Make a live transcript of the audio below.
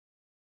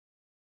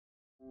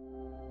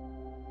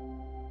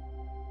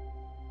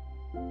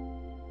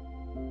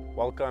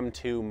Welcome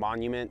to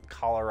Monument,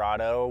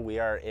 Colorado. We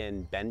are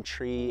in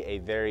Bentry, a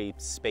very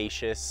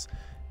spacious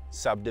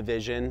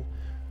subdivision.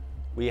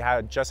 We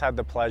just had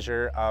the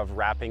pleasure of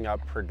wrapping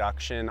up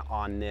production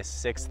on this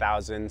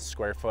 6,000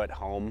 square foot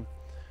home.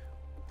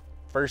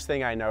 First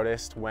thing I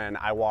noticed when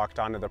I walked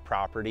onto the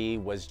property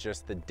was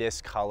just the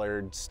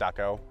discolored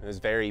stucco. It was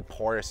very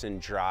porous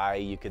and dry.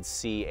 You could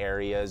see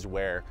areas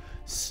where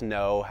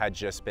snow had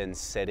just been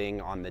sitting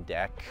on the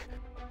deck.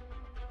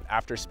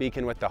 After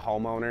speaking with the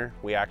homeowner,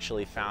 we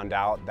actually found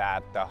out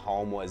that the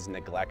home was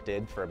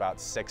neglected for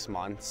about 6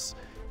 months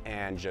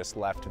and just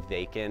left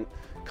vacant,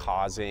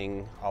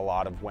 causing a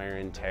lot of wear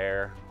and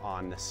tear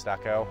on the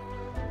stucco.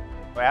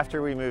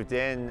 After we moved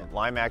in,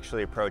 Lime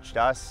actually approached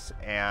us,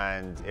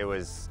 and it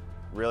was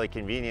really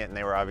convenient, and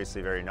they were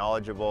obviously very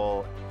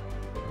knowledgeable.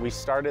 We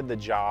started the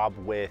job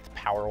with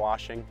power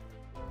washing.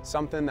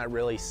 Something that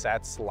really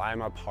sets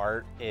Lime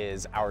apart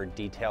is our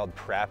detailed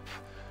prep.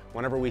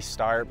 Whenever we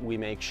start, we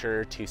make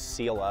sure to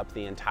seal up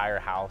the entire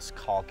house,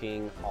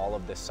 caulking all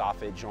of the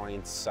soffit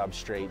joints,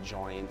 substrate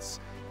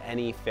joints,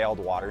 any failed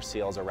water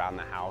seals around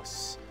the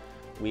house.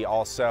 We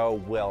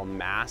also will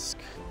mask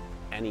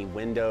any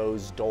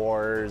windows,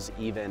 doors,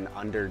 even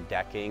under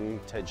decking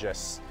to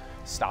just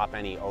stop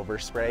any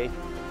overspray.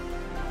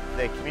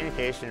 The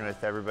communication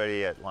with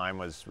everybody at Lime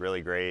was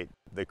really great.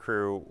 The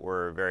crew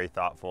were very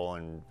thoughtful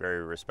and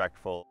very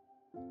respectful.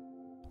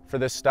 For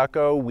the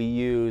stucco, we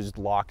used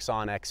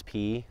Loxon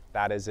XP.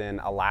 That is an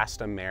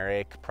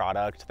elastomeric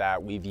product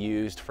that we've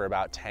used for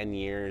about 10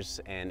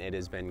 years, and it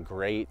has been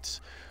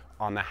great.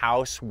 On the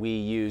house, we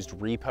used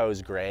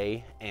Repose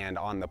Gray, and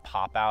on the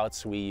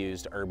pop-outs, we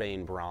used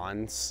Urbane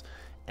Bronze.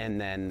 And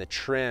then the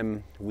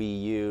trim, we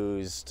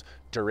used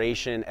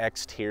Duration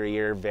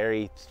Exterior,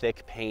 very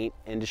thick paint,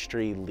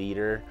 industry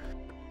leader.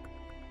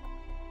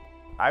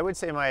 I would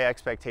say my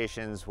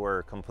expectations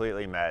were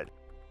completely met.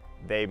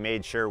 They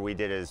made sure we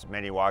did as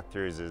many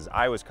walkthroughs as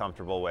I was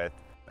comfortable with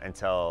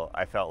until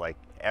I felt like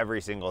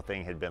every single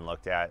thing had been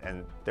looked at,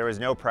 and there was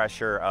no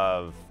pressure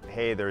of,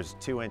 hey, there's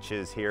 2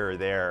 inches here or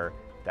there,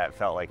 that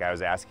felt like I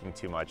was asking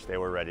too much. They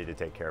were ready to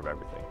take care of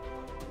everything.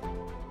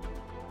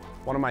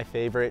 One of my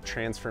favorite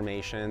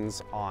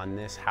transformations on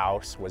this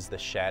house was the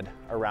shed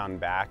around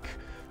back.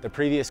 The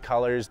previous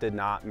colors did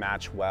not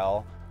match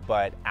well,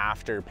 but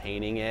after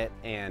painting it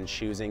and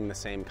choosing the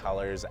same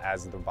colors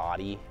as the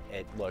body,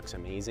 it looks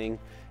amazing.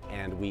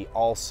 And we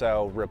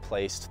also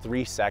replaced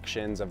 3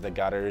 sections of the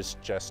gutters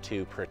just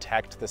to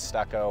protect the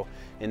stucco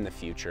in the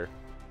future.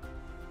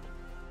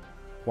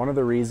 One of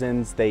the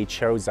reasons they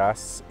chose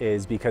us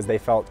is because they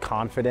felt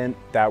confident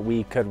that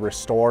we could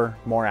restore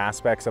more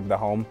aspects of the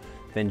home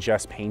than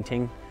just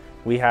painting.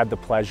 We had the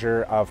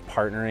pleasure of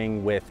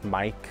partnering with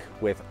Mike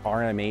with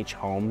RMH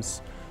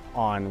Homes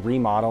on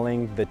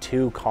remodeling the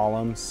 2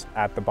 columns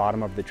at the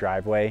bottom of the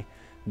driveway,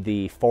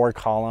 the 4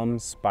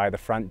 columns by the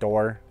front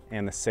door,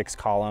 and the 6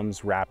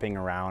 columns wrapping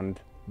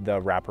around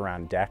the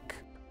wraparound deck.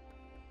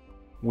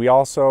 We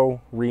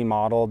also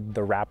remodeled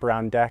the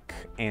wraparound deck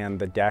and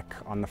the deck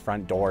on the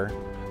front door.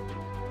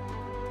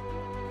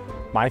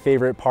 My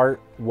favorite part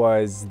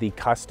was the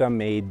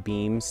custom-made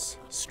beams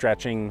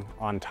stretching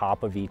on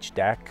top of each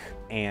deck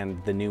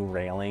and the new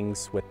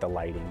railings with the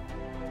lighting.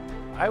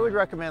 I would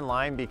recommend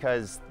Lime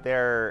because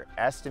their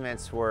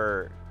estimates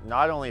were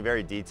not only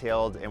very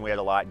detailed, and we had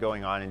a lot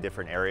going on in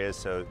different areas,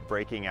 so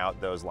breaking out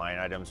those line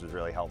items was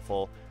really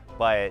helpful.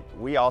 But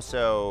we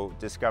also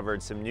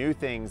discovered some new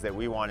things that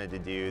we wanted to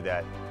do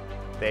that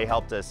they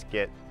helped us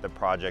get the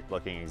project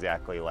looking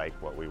exactly like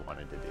what we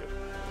wanted to do.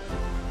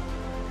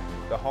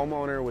 The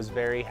homeowner was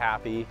very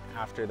happy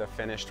after the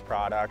finished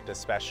product,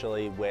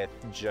 especially with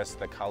just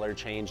the color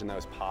change and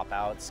those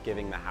pop-outs,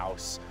 giving the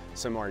house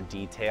some more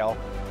detail.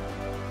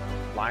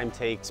 Lime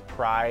takes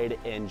pride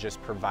in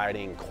just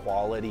providing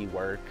quality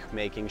work,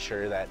 making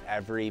sure that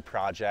every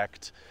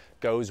project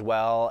goes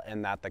well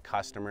and that the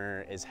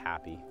customer is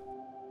happy.